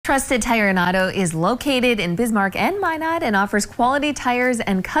Trusted Tire and Auto is located in Bismarck and Minot and offers quality tires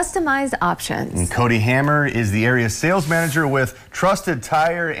and customized options. And Cody Hammer is the area sales manager with Trusted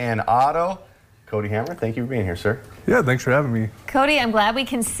Tire and Auto. Cody Hammer, thank you for being here, sir. Yeah, thanks for having me. Cody, I'm glad we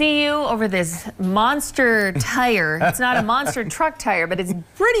can see you over this monster tire. It's not a monster truck tire, but it's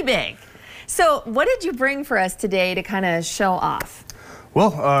pretty big. So what did you bring for us today to kind of show off?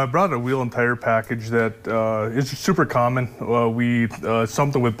 Well, I brought a wheel and tire package that is super common.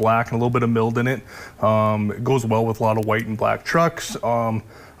 Something with black and a little bit of milled in it. It goes well with a lot of white and black trucks.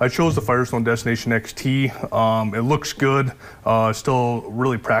 I chose the Firestone Destination XT. It looks good, still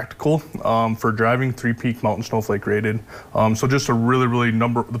really practical for driving, 3-peak mountain snowflake rated. So just a really probably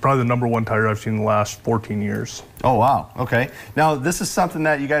the #1 tire I've seen in the last 14 years. Oh, wow. Okay. Now, this is something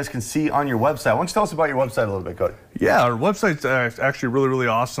that you guys can see on your website. Why don't you tell us about your website a little bit, Cody? Yeah, our website's actually really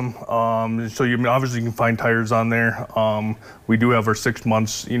awesome. So you obviously can find tires on there. We do have our 6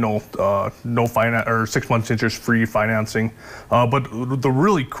 months, no finance or 6 months interest-free financing. But the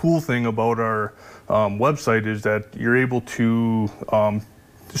really cool thing about our website is that you're able to.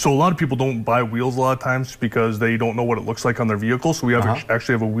 So a lot of people don't buy wheels a lot of times because they don't know what it looks like on their vehicle. So we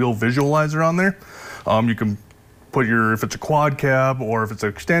actually have a wheel visualizer on there. You can put if it's a quad cab or if it's an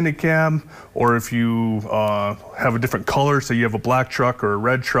extended cab, or if you have a different color, say you have a black truck or a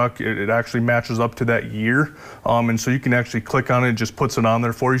red truck, it actually matches up to that year. And so you can actually click on it, and just puts it on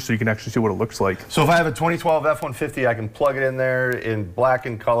there for you so you can actually see what it looks like. So if I have a 2012 F-150, I can plug it in there in black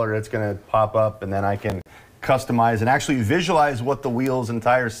and color, it's gonna pop up, and then I can customize and actually visualize what the wheels and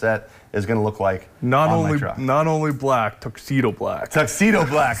tire set is going to look like not on my truck. Not only black, tuxedo black. Tuxedo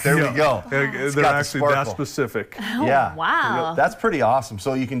black, there we go. They're actually that specific. Oh, yeah. Wow. That's pretty awesome.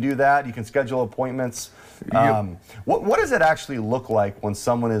 So you can do that, you can schedule appointments. What does it actually look like when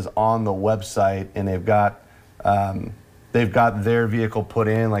someone is on the website and they've got their vehicle put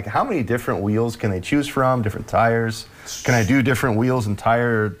in? Like, how many different wheels can they choose from, different tires? Can I do different wheels and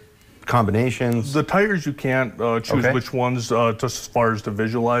tire combinations? The tires you can't choose which ones just as far as to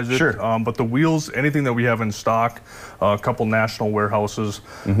visualize it. Sure. But the wheels, anything that we have in stock, a couple national warehouses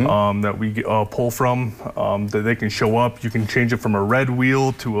that we pull from, that they can show up. You can change it from a red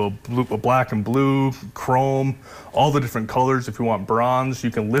wheel to a black and blue, chrome, all the different colors. If you want bronze, you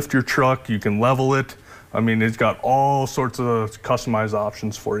can lift your truck, you can level it. I mean, it's got all sorts of customized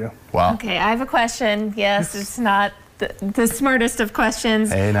options for you. Wow. Okay, I have a question. Yes, it's not the smartest of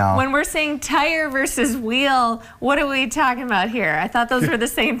questions. Hey, now. When we're saying tire versus wheel, what are we talking about here? I thought those were the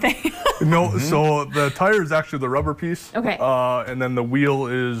same thing. No, so the tire is actually the rubber piece. Okay. And then the wheel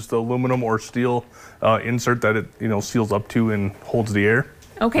is the aluminum or steel insert that it seals up to and holds the air.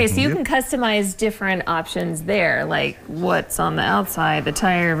 Okay, so you can customize different options there, like what's on the outside, the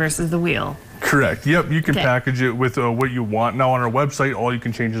tire versus the wheel. Correct. Yep, you can package it with what you want. Now on our website, all you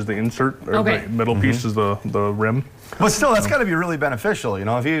can change is the insert, or the middle piece is the rim. But still, that's got to be really beneficial,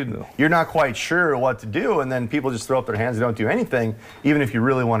 if you're not quite sure what to do, and then people just throw up their hands and don't do anything, even if you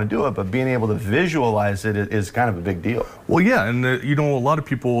really want to do it, but being able to visualize it is kind of a big deal. Well, yeah, and a lot of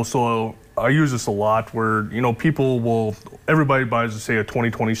people, so I use this a lot where, everybody buys, say, a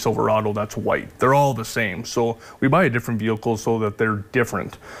 2020 Silverado that's white. They're all the same. So we buy a different vehicle so that they're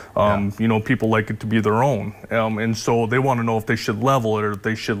different. People like it to be their own. And so they want to know if they should level it or if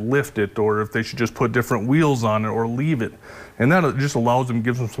they should lift it or if they should just put different wheels on it or leave it. And that just allows them,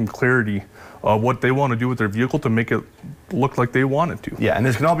 gives them some clarity what they want to do with their vehicle to make it look like they want it to. Yeah, and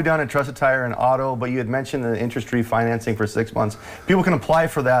this can all be done at Trusted Tire and Auto, but you had mentioned the interest-free financing for 6 months. People can apply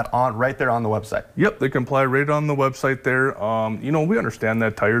for that right there on the website. Yep, they can apply right on the website there. We understand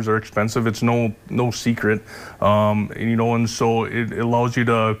that tires are expensive. It's no secret. And so it allows you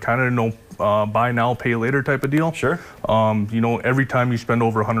to kind of buy now, pay later type of deal. Sure. Every time you spend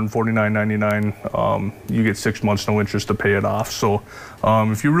over $149.99, you get 6 months no interest to pay it off. So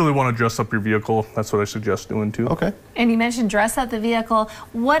if you really want to dress up your vehicle, that's what I suggest doing too. Okay. And you mentioned dress up the vehicle.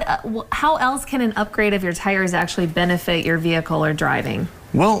 How else can an upgrade of your tires actually benefit your vehicle or driving?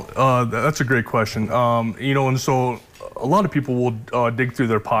 Well, that's a great question. And so a lot of people will dig through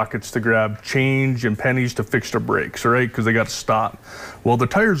their pockets to grab change and pennies to fix their brakes, right? Because they got to stop. Well, the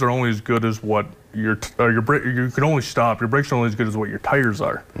tires are only as good as what you can only stop. Your brakes are only as good as what your tires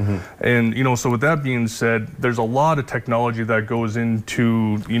are. And so with that being said, there's a lot of technology that goes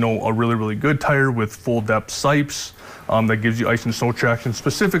into a really good tire with full depth sipes that gives you ice and snow traction,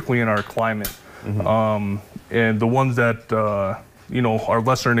 specifically in our climate. And the ones that are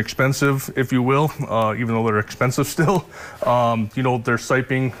lesser inexpensive, if you will, even though they're expensive still. They're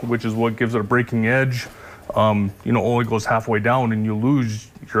siping, which is what gives it a braking edge. you know, only goes halfway down, and you lose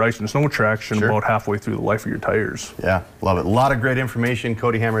your ice and snow traction Sure. about halfway through the life of your tires. Yeah, love it. A lot of great information.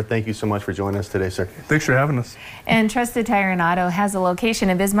 Cody Hammer, thank you so much for joining us today, sir. Thanks for having us. And Trusted Tire and Auto has a location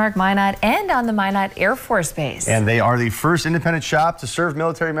in Bismarck, Minot, and on the Minot Air Force Base. And they are the first independent shop to serve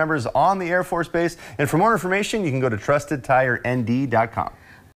military members on the Air Force Base. And for more information, you can go to trustedtireND.com.